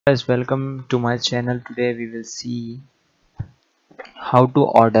Guys, welcome to my channel. Today we will see how to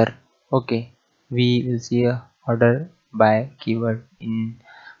order. Okay, we will see a order by keyword in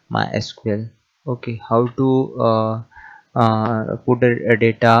MySQL. Okay, how to put a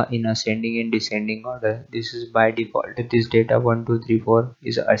data in ascending and descending order. This is by default. This data 1 2 3 4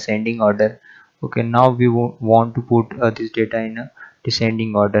 is ascending order. Okay, now we want to put this data in a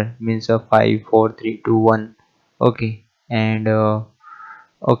descending order, means a 5 4 3 2 1. Okay, and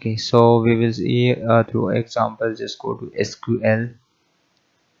okay, so we will see through example. Just go to SQL.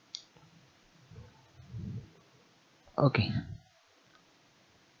 Okay,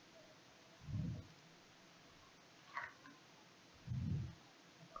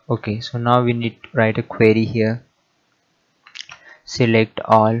 okay, so now we need to write a query here. Select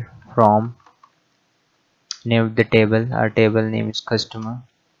all from name of the table. Our table name is customer.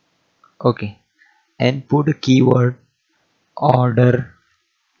 Okay, and put a keyword order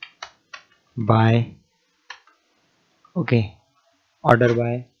by. Okay, order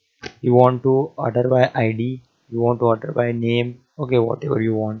by. You want to order by ID, you want to order by name. Okay, whatever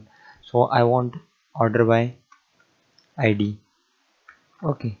you want. So I want order by ID.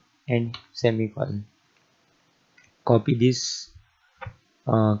 Okay, and semicolon. Copy this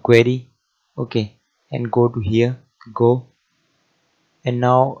query. Okay, and go to here. Go, and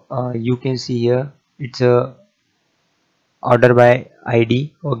now you can see here it's a order by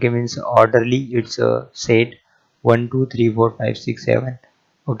ID. Okay, means orderly. It's a set 1 2 3 4 5 6 7.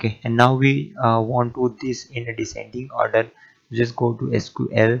 Okay, and now we want to this in a descending order. Just go to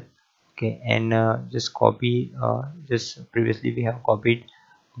SQL. Okay, and just copy, just previously we have copied.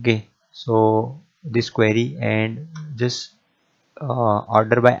 Okay, so this query, and just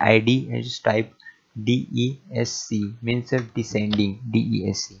order by ID, and just type DESC, means of descending.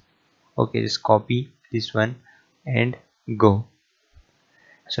 DESC. Okay, just copy this one and go.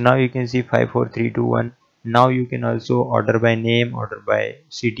 So now you can see 5 4 3 2 1. Now you can also order by name, order by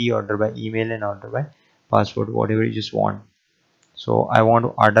city, order by email, and order by password, whatever you just want. So I want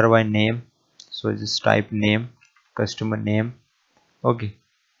to order by name, so just type name, customer name. Okay,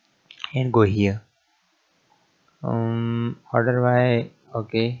 and go here. Order by,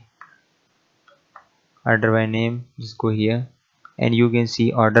 okay, order by name, just go here, and you can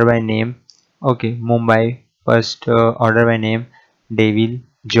see order by name. Okay, Mumbai. First order by name Devil,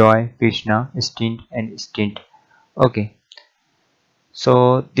 Joy, Krishna, Stint, and Stint. Okay,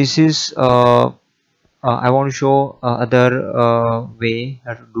 so this is I want to show other way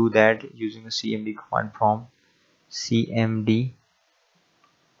how to do that using a cmd command from cmd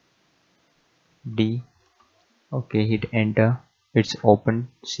d. Okay, hit enter. It's open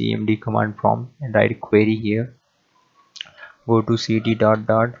cmd command prompt and write query here. Go to cd dot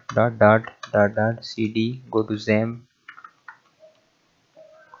cd, go to XAMPP.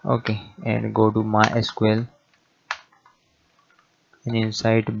 Okay, and go to MySQL, and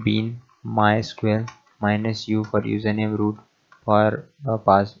inside bean MySQL -u for username, root for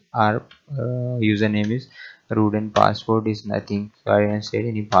pass. Our username is root and password is nothing, so I didn't set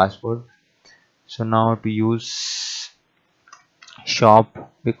any password. So now to use shop,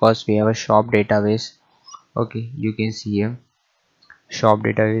 because we have a shop database. Okay, you can see here shop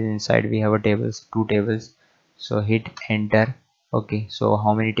database. Inside we have a tables, two tables. So hit enter. Okay, so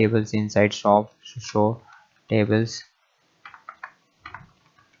how many tables inside shop? Show tables.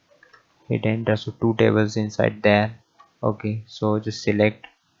 Hit enter. So two tables inside there. Okay, so just select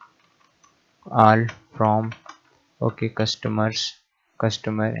all from, okay, customer,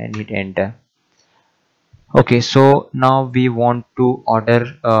 and hit enter. Okay, so now we want to order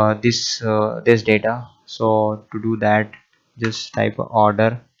this data. So to do that, just type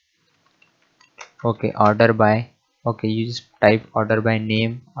order. Okay, order by. Okay, you just type order by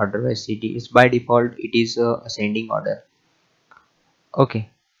name, order by city. It's by default it is a ascending order. Okay,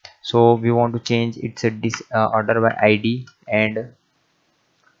 so we want to change it's a order by ID, and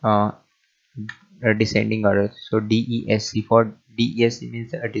uh, a descending order. So DESC, for DESC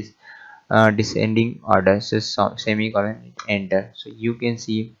means it is descending order. So semicolon, enter. So you can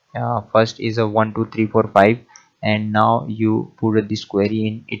see first is a 1 2 3 4 5, and now you put this query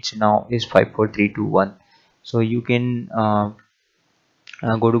in. It's now is 5 4 3 2 1. So you can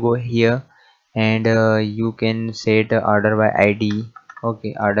go here, and you can set order by ID.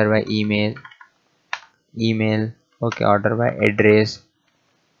 Okay, order by email. Okay, order by address.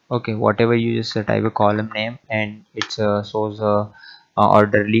 Okay, whatever, you just type a column name, and it shows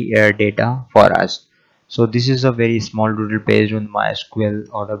orderly data for us. So this is a very small doodle page on MySQL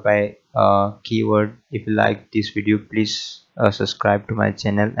order by keyword. If you like this video, please subscribe to my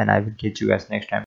channel, and I will catch you guys next time.